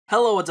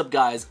Hello, what's up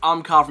guys?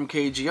 I'm Kyle from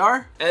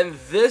KGR, and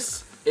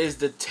this is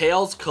the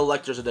Tails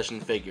Collector's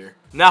Edition figure.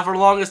 Now for the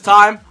longest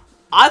time,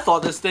 I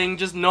thought this thing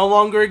just no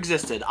longer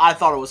existed. I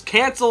thought it was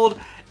canceled,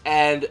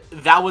 and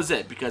that was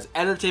it, because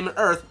Entertainment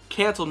Earth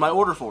canceled my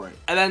order for it.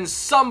 And then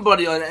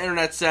somebody on the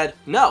internet said,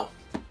 no,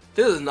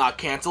 this is not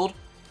canceled.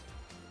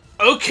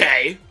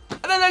 Okay.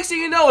 And then next thing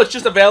you know, it's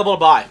just available to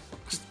buy.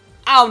 Just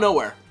out of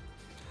nowhere.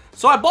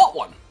 So I bought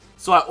one.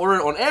 So I ordered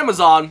it on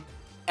Amazon,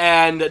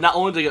 and not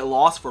only did it get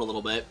lost for a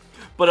little bit,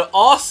 but it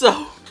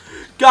also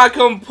got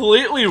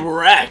completely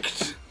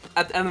wrecked.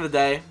 At the end of the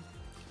day,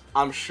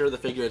 I'm sure the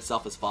figure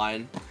itself is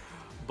fine,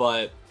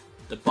 but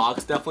the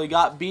box definitely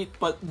got beat,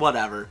 but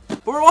whatever.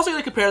 But we're also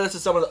going to compare this to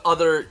some of the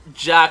other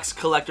Jakks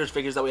collector's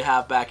figures that we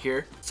have back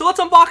here. So let's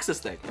unbox this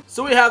thing.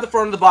 So we have the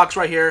front of the box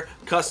right here,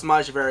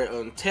 customize your very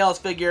own Tails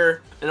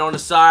figure. And on the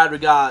side, we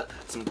got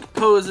some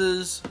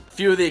poses, a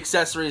few of the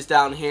accessories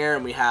down here,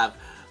 and we have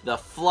the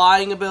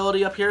flying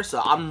ability up here,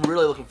 so I'm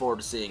really looking forward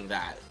to seeing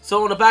that.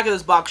 So on the back of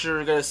this box,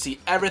 you're going to see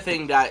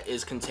everything that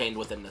is contained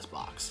within this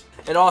box.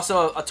 And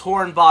also a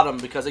torn bottom,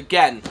 because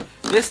again,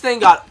 this thing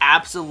got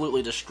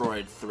absolutely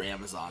destroyed through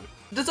Amazon.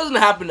 This doesn't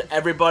happen to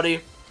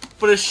everybody,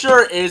 but it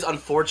sure is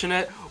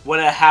unfortunate when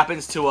it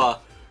happens to a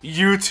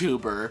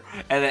YouTuber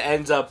and it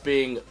ends up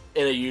being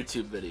in a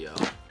YouTube video.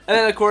 And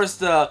then of course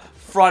the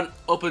front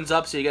opens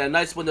up, so you get a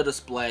nice window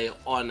display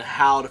on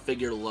how the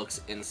figure looks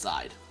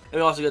inside. And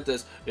we also get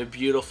this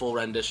beautiful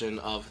rendition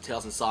of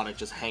Tails and Sonic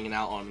just hanging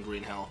out on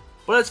Green Hill.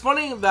 But it's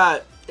funny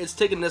that it's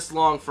taken this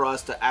long for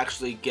us to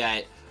actually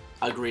get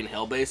a Green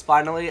Hill base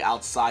finally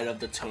outside of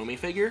the Tomy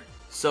figure.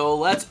 So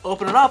let's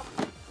open it up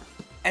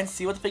and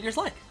see what the figure's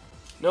like.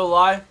 No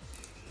lie,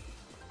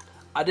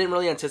 I didn't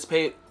really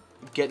anticipate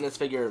getting this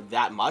figure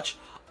that much.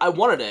 I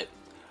wanted it,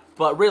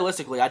 but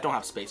realistically I don't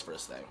have space for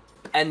this thing.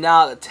 And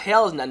now the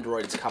Tails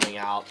Nendoroid is coming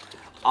out.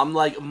 I'm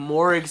like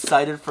more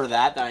excited for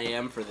that than I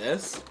am for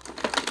this.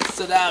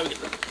 So now we get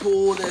to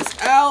pull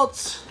this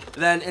out.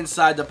 Then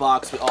inside the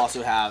box we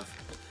also have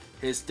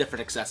his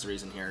different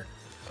accessories in here.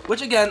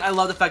 Which again, I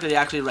love the fact that they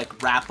actually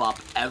like wrap up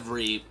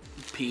every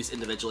piece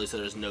individually so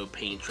there's no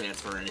paint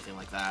transfer or anything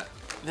like that.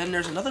 Then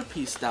there's another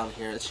piece down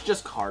here. It's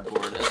just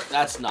cardboard.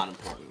 That's not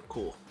important.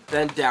 Cool.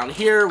 Then down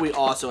here we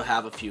also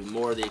have a few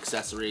more of the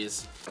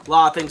accessories. A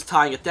lot of things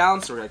tying it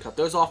down, so we're going to cut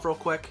those off real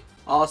quick.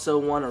 Also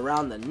one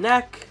around the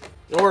neck.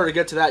 In order to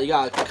get to that, you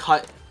got to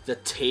cut the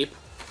tape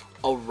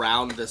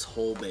around this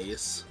whole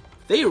base.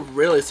 They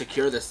really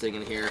secure this thing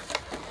in here,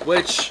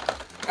 which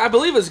I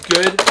believe is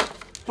good,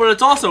 but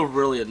it's also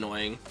really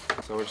annoying.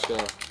 So we're just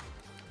gonna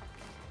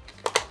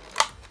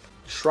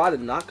try to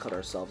not cut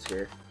ourselves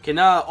here. Okay,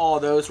 now all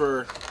those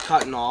were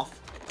cutting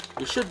off,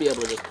 we should be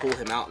able to just pull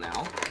him out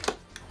now.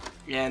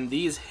 And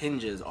these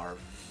hinges are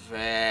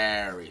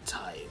very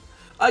tight.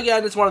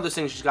 Again, it's one of those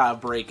things you just gotta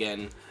break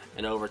in,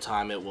 and over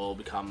time it will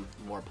become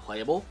more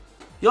playable.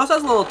 He also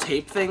has little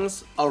tape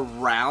things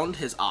around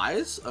his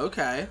eyes.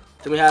 Okay.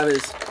 Then we have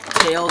his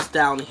tails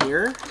down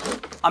here.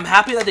 I'm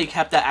happy that they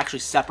kept that actually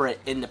separate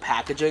in the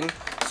packaging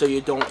so you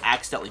don't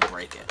accidentally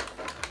break it.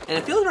 And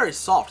it feels very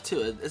soft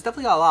too. It's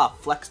definitely got a lot of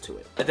flex to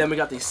it. And then we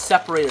got the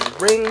separated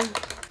ring.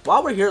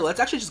 While we're here, let's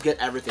actually just get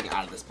everything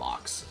out of this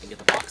box and get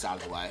the box out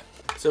of the way.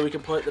 So we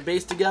can put the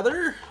base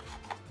together.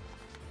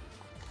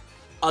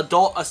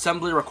 Adult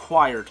assembly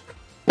required.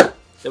 Then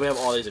we have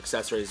all these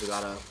accessories we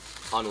gotta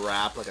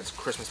unwrap like it's a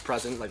Christmas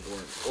present, like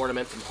an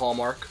ornament from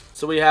Hallmark.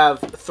 So we have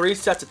 3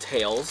 sets of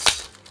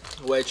tails,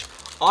 which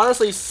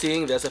honestly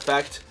seeing this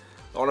effect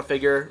on a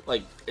figure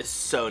like is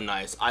so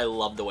nice. I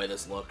love the way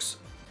this looks,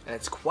 and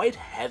it's quite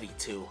heavy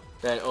too.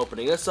 Then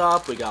opening this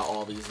up, we got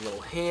all these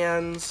little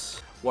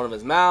hands, one of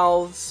his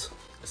mouths,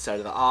 a set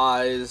of the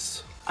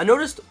eyes. I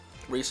noticed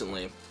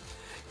recently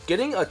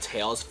getting a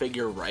Tails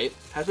figure right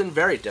has been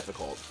very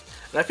difficult.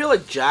 And I feel like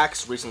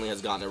Jakks recently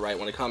has gotten it right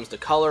when it comes to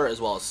color as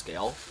well as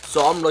scale.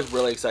 So I'm like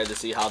really excited to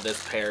see how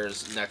this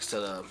pairs next to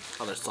the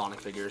other Sonic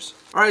figures.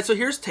 Alright, so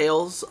here's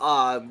Tails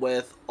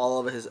with all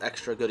of his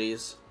extra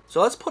goodies.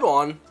 So let's put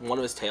on one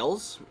of his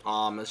tails.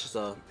 It's just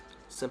a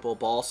simple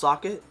ball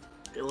socket.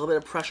 A little bit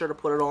of pressure to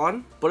put it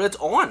on, but it's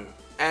on.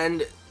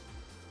 And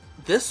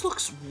this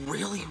looks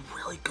really,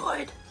 really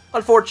good.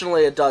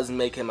 Unfortunately, it does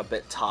make him a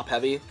bit top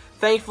heavy.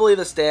 Thankfully,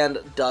 the stand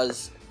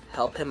does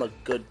help him a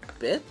good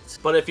bit,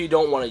 but if you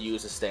don't want to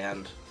use a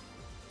stand,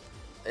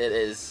 it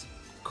is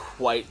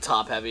quite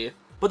top heavy.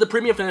 But the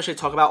premium finish they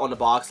talk about on the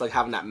box, like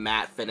having that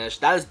matte finish,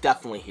 that is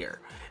definitely here.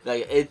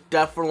 Like, it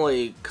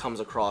definitely comes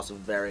across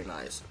very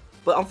nice.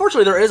 But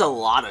unfortunately, there is a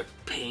lot of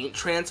paint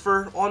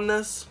transfer on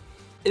this.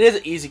 It is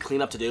an easy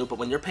cleanup to do, but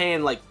when you're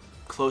paying like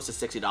close to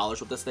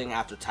 $60 with this thing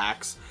after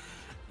tax,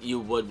 you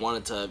would want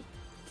it to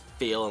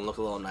feel and look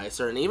a little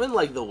nicer. And even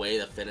like the way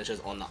the finish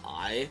is on the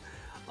eye,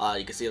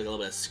 you can see like a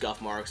little bit of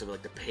scuff marks of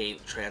like the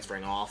paint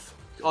transferring off.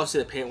 You also see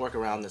the paintwork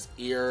around this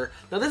ear.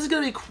 Now this is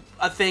going to be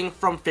a thing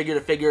from figure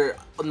to figure.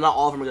 Not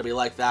all of them are going to be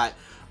like that,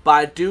 but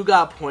I do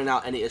got to point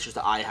out any issues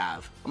that I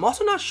have. I'm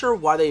also not sure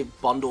why they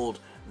bundled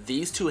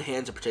these 2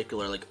 hands in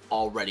particular like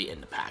already in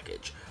the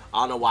package. I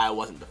don't know why it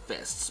wasn't the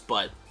fists,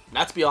 but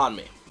That's beyond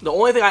me. The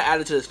only thing I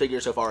added to this figure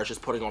so far is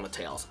just putting on the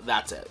tails.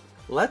 That's it.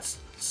 Let's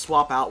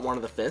swap out one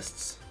of the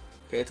fists.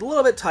 Okay, it's a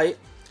little bit tight.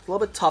 It's a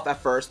little bit tough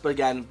at first, but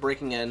again,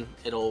 breaking in,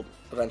 it'll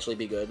eventually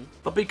be good.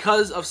 But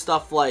because of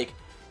stuff like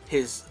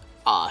his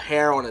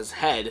hair on his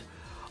head,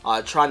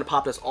 trying to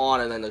pop this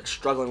on and then like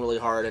struggling really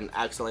hard and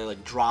accidentally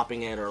like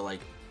dropping it or like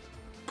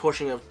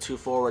pushing it too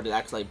forward and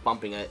accidentally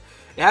bumping it,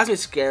 it has me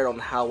scared on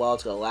how well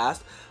it's going to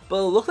last. But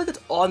it looks like it's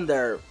on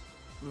there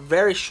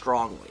very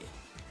strongly.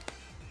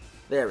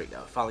 There we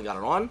go. Finally got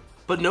it on.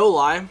 But no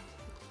lie,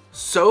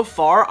 so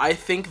far I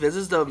think this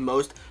is the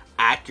most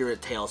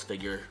accurate Tails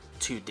figure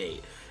to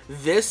date.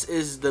 This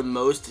is the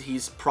most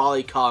he's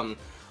probably come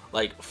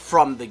like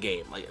from the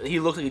game. Like he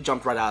looks like he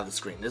jumped right out of the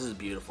screen. This is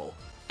beautiful.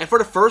 And for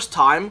the first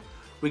time,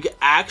 we could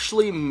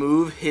actually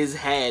move his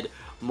head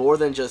more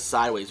than just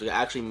sideways. We can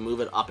actually move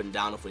it up and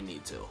down if we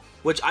need to.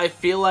 Which I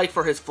feel like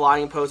for his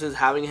flying poses,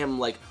 having him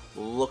like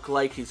look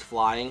like he's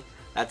flying,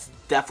 that's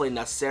definitely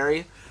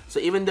necessary. So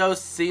even though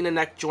seeing the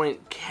neck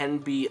joint can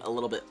be a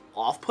little bit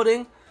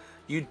off-putting,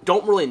 you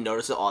don't really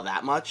notice it all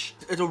that much.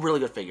 It's a really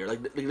good figure.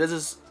 Like this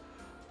is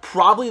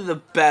probably the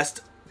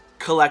best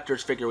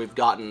collector's figure we've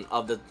gotten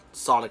of the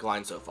Sonic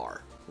line so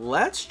far.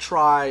 Let's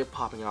try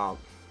popping out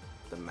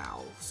the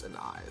mouths and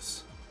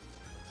eyes.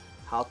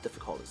 How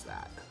difficult is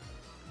that?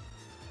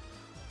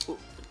 Ooh,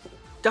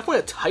 definitely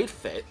a tight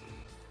fit.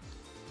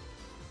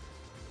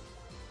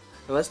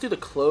 And let's do the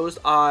closed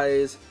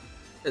eyes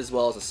as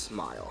well as a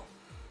smile.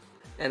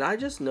 And I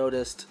just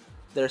noticed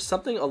there's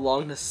something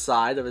along the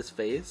side of his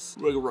face,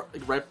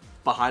 right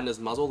behind his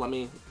muzzle. Let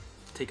me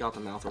take out the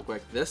mouth real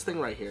quick. This thing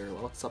right here,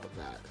 what's up with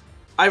that?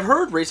 I've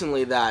heard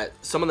recently that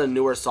some of the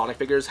newer Sonic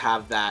figures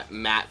have that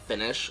matte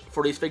finish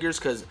for these figures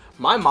because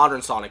my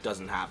modern Sonic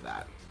doesn't have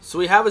that. So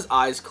we have his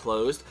eyes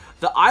closed.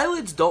 The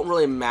eyelids don't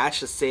really match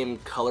the same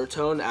color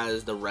tone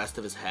as the rest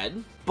of his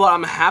head, but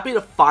I'm happy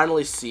to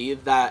finally see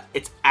that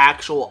it's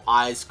actual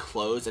eyes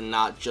closed and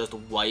not just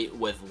white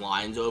with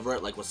lines over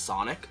it like with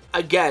Sonic.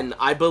 Again,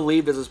 I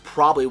believe this is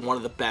probably one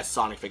of the best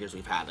Sonic figures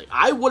we've had. Like,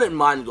 I wouldn't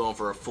mind going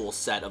for a full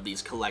set of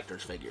these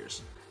collector's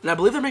figures. And I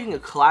believe they're making a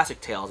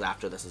Classic Tails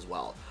after this as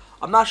well.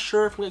 I'm not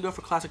sure if I'm going to go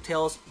for Classic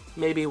Tails.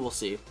 Maybe, we'll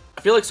see.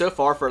 I feel like so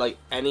far for like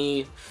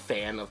any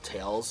fan of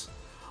Tails,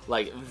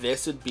 like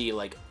this would be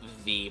like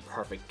the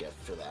perfect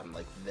gift for them.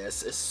 Like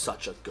this is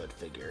such a good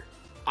figure.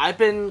 I've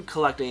been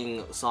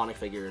collecting Sonic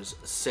figures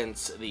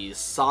since the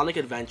Sonic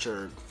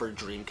Adventure for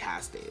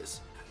Dreamcast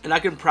days. And I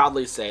can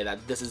proudly say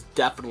that this is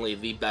definitely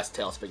the best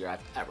Tails figure I've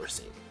ever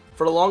seen.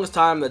 For the longest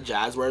time, the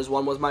Jazzwares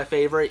one was my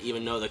favorite,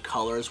 even though the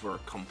colors were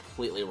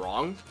completely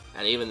wrong.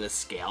 And even the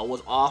scale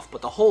was off,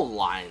 but the whole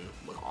line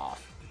was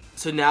off.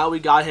 So now we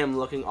got him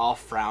looking all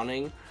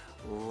frowning.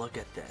 Look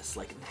at this.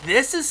 Like,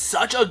 this is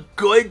such a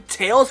good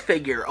Tails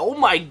figure. Oh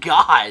my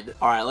god.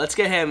 Alright, let's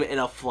get him in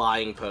a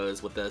flying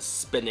pose with the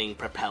spinning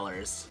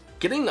propellers.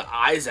 Getting the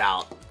eyes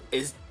out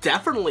is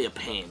definitely a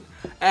pain.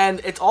 And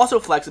it's also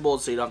flexible,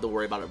 so you don't have to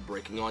worry about it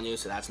breaking on you,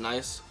 so that's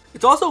nice.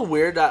 It's also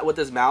weird that with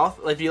his mouth,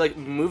 like, if you like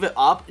move it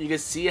up, you can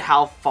see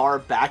how far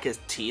back his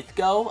teeth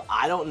go.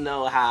 I don't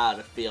know how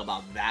to feel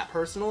about that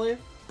personally.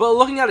 But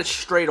looking at it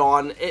straight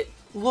on, it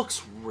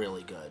looks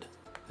really good.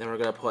 Then we're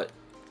gonna put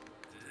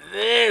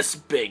this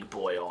big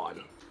boy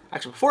on.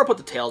 Actually, before I put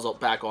the tails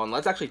back on,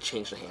 let's actually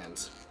change the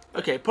hands.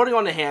 Okay, putting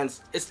on the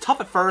hands, it's tough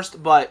at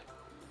first, but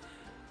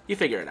you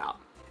figure it out.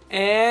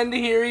 And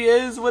here he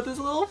is with his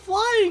little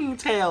flying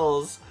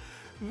tails.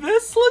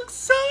 This looks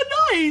so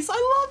nice.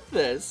 I love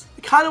this.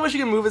 I kind of wish he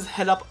could move his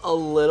head up a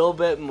little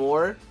bit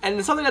more.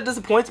 And something that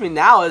disappoints me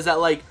now is that,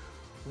 like,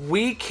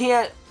 we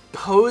can't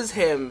pose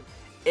him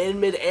in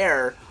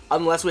midair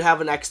unless we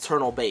have an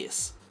external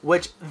base.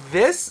 Which,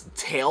 this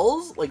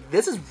Tails, like,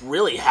 this is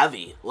really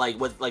heavy, like,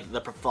 with, like,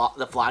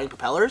 the flying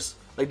propellers.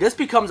 Like, this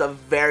becomes a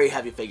very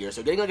heavy figure,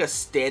 so getting, like, a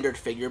standard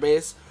figure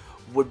base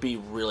would be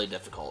really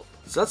difficult.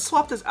 So let's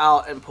swap this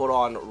out and put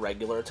on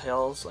regular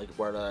Tails, like,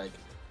 where they're, like,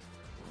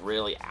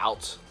 really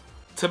out.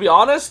 To be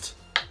honest,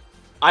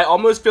 I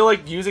almost feel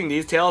like using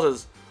these Tails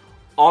is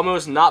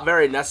almost not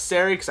very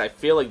necessary, because I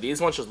feel like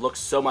these ones just look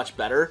so much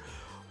better,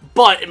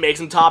 but it makes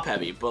them top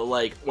heavy. But,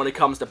 like, when it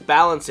comes to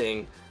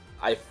balancing,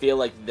 I feel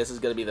like this is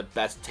going to be the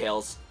best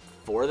Tails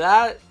for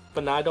that,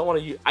 but now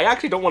I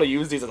actually don't want to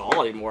use these at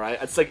all anymore.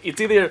 It's like, it's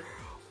either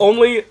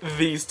only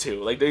these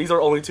two. Like, these are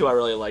only two I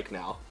really like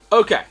now.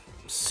 Okay,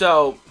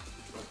 so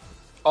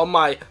on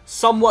my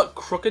somewhat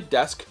crooked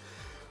desk,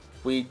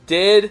 we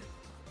did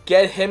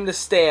get him to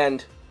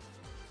stand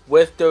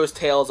with those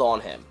tails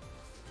on him.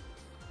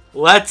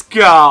 Let's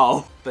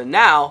go! But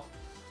now,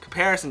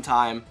 comparison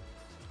time,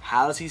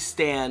 how does he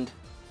stand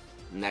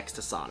next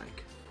to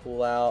Sonic?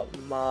 Pull out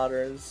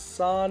modern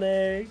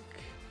Sonic.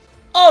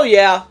 Oh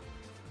yeah,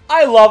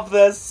 I love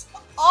this.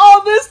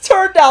 Oh, this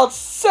turned out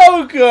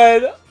so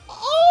good.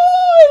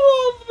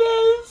 Oh, I love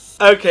this.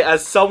 Okay,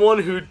 as someone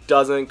who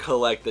doesn't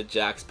collect the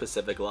Jakks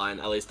Pacific line,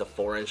 at least the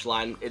 4-inch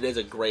line, it is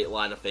a great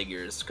line of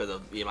figures because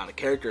of the amount of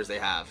characters they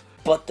have.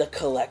 But the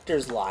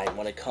collector's line,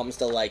 when it comes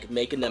to like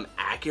making them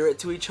accurate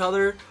to each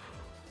other,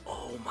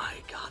 oh my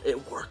god,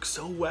 it works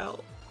so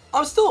well.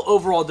 I'm still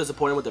overall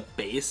disappointed with the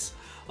base.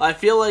 I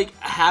feel like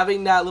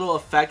having that little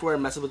effect where it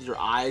messes with your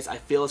eyes, I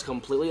feel is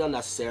completely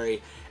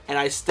unnecessary. And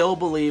I still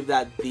believe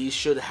that these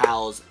should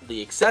house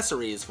the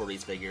accessories for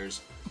these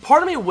figures.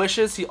 Part of me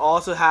wishes he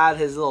also had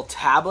his little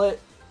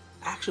tablet.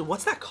 Actually,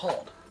 what's that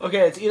called?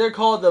 Okay, it's either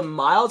called the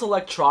Miles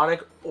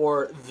Electronic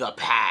or the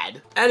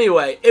Pad.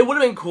 Anyway, it would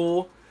have been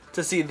cool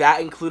to see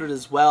that included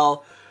as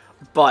well.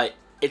 But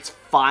it's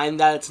fine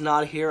that it's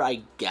not here,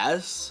 I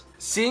guess.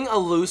 Seeing a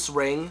loose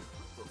ring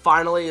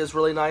finally is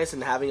really nice,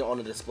 and having it on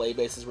a display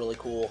base is really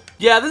cool.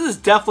 Yeah, this is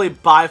definitely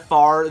by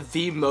far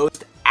the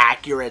most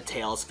accurate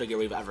Tails figure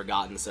we've ever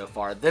gotten so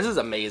far. This is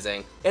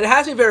amazing. And it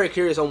has me very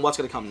curious on what's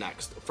going to come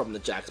next from the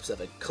Jakks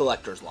Pacific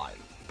collector's line.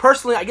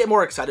 Personally, I get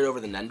more excited over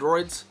the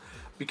Nendoroids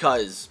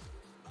because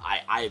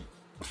I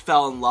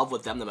fell in love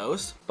with them the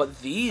most.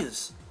 But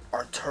these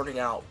are turning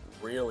out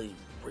really,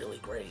 really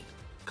great.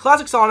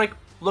 Classic Sonic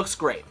looks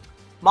great.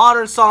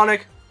 Modern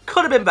Sonic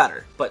could have been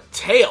better. But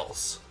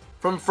Tails,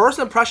 from first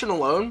impression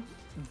alone,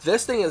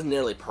 this thing is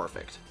nearly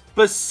perfect.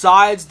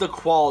 Besides the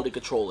quality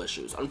control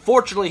issues.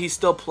 Unfortunately, he's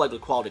still plagued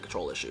with quality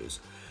control issues.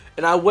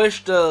 And I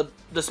wish the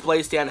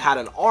display stand had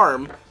an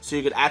arm so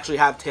you could actually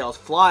have Tails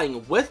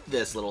flying with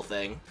this little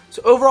thing.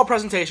 So overall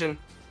presentation,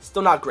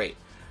 still not great.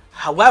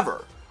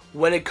 However,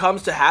 when it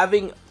comes to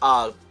having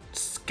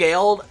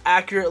scaled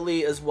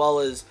accurately as well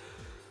as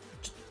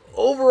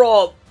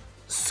overall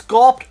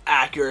sculpt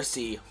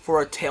accuracy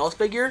for a Tails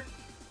figure,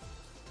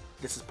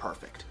 this is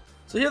perfect.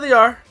 So here they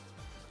are,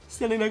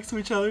 standing next to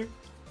each other.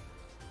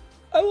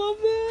 I love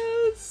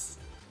this.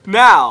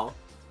 Now,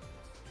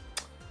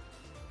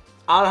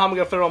 I don't know how I'm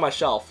going to fit it on my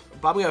shelf,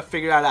 but I'm going to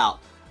figure that out.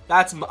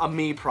 That's a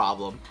me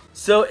problem.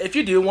 So if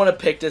you do want to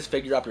pick this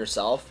figure up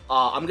yourself,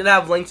 I'm going to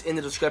have links in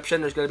the description.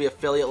 There's going to be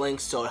affiliate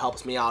links, so it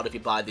helps me out if you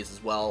buy these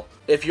as well.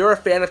 If you're a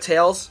fan of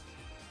Tails,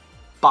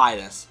 buy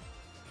this.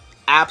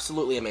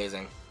 Absolutely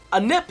amazing. A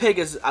nitpick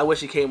is I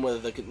wish he came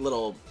with a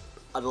little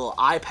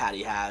iPad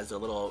he has, a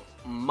little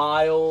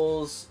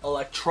Miles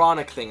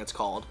Electronic thing it's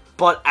called.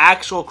 But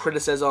actual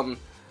criticism,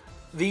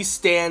 these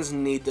stands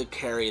need to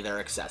carry their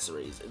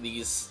accessories.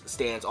 These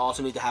stands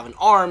also need to have an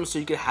arm so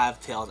you can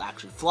have Tails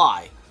actually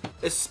fly.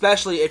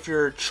 Especially if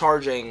you're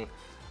charging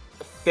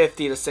 $50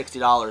 to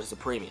 $60 as a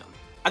premium.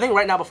 I think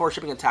right now before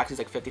shipping and tax it's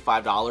like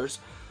 $55.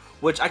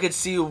 Which I could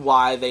see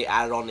why they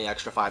added on the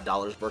extra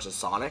 $5 versus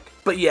Sonic.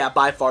 But yeah,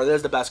 by far, this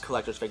is the best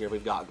collector's figure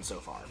we've gotten so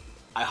far.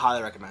 I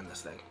highly recommend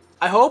this thing.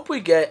 I hope we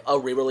get a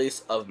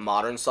re-release of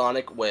Modern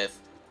Sonic with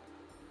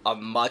a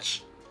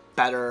much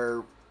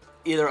better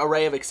either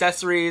array of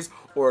accessories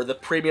or the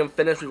premium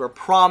finish we were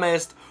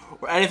promised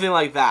or anything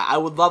like that. I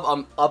would love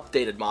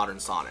updated Modern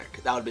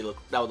Sonic. That would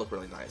look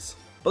really nice.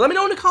 But let me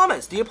know in the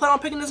comments, do you plan on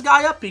picking this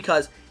guy up?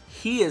 Because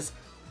he is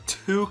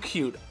too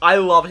cute. I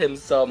love him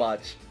so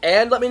much.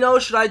 And let me know,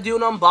 should I do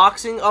an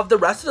unboxing of the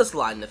rest of this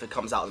line if it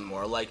comes out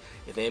more? Like,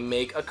 if they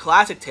make a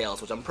Classic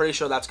Tails, which I'm pretty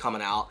sure that's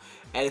coming out,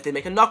 and if they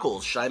make a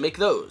Knuckles, should I make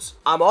those?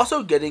 I'm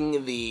also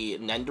getting the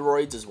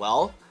Nendoroids as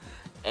well,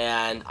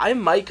 and I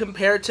might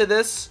compare it to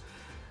this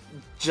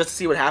just to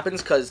see what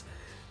happens, because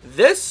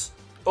this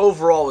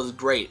overall was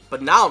great,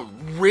 but now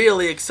I'm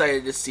really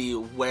excited to see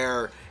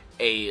where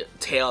a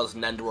Tails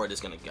Nendoroid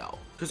is going to go.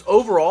 Because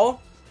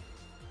overall,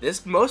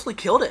 this mostly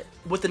killed it.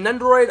 With the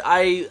Nendoroid,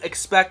 I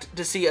expect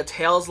to see a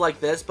Tails like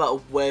this,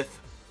 but with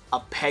a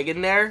peg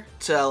in there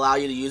to allow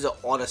you to use it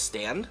on a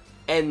stand.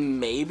 And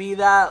maybe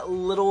that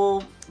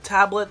little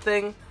tablet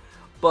thing.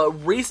 But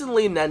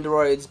recently,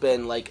 Nendoroid's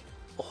been, like,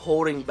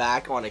 holding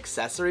back on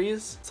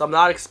accessories. So I'm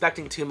not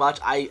expecting too much.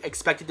 I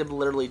expect it to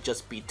literally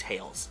just be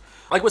Tails.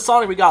 Like with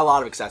Sonic, we got a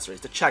lot of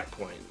accessories. The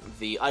checkpoint,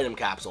 the item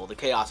capsule, the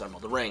Chaos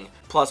Emerald, the ring,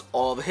 plus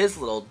all of his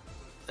little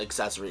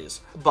accessories.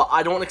 But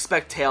I don't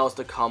expect Tails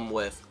to come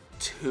with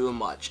too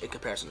much in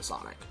comparison to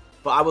Sonic.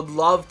 But I would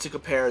love to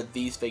compare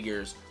these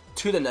figures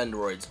to the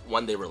Nendoroids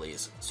when they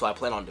release, so I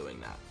plan on doing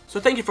that. So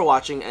thank you for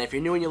watching, and if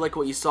you're new and you like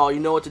what you saw, you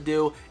know what to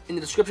do. In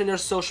the description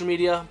there's social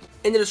media.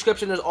 In the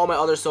description there's all my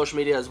other social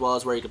media as well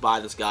as where you can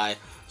buy this guy.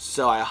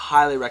 So I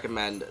highly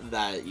recommend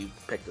that you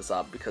pick this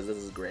up because this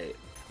is great.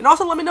 And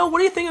also let me know, what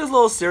do you think of this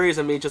little series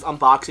of me just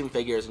unboxing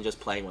figures and just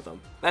playing with them?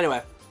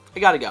 Anyway, I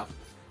gotta go.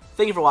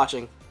 Thank you for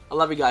watching. I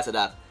love you guys to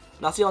death.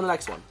 And I'll see you on the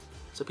next one.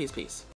 So peace.